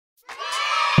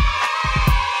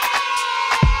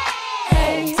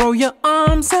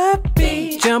thumbs up.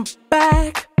 B. Jump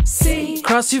back. C.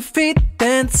 Cross your feet,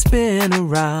 then spin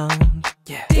around.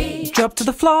 Yeah. D. Drop to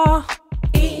the floor.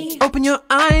 E. Open your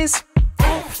eyes.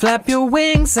 F. Flap your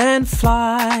wings and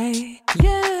fly.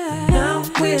 Yeah. Now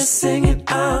we're singing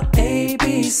our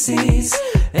ABCs.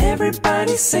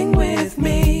 Everybody sing with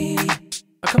me.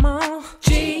 Oh, come on.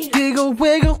 G. Giggle,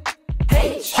 wiggle.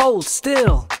 H. Hold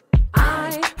still.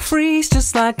 I. Freeze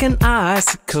just like an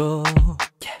icicle.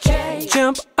 J.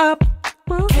 Jump up.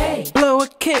 K. Blow a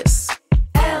kiss.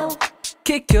 L.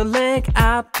 Kick your leg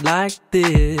out like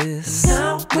this.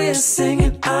 Now we're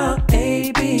singing our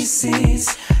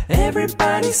ABCs.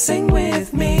 Everybody sing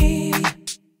with me.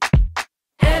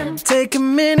 M. Take a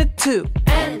minute to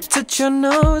N. touch your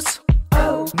nose.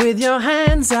 O. With your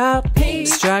hands out, P.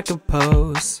 strike a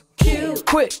pose. Q.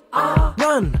 Quick, R.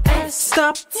 run, S.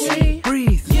 stop, T.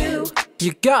 breathe. U.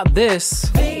 You got this.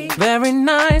 V. Very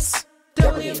nice.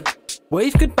 W.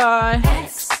 Wave goodbye.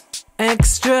 X.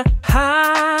 Extra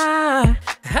high.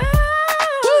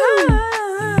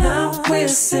 Now we're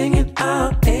singing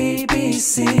our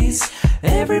ABCs.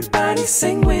 Everybody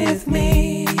sing with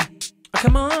me. Oh,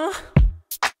 come on.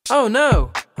 Oh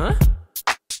no. Huh?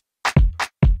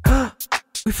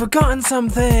 We've forgotten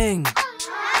something.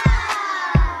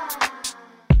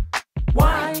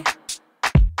 Y.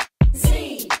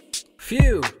 Z.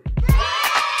 Phew.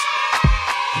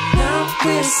 Now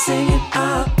we're singing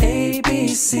our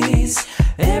ABCs.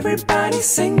 Everybody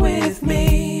sing with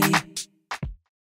me.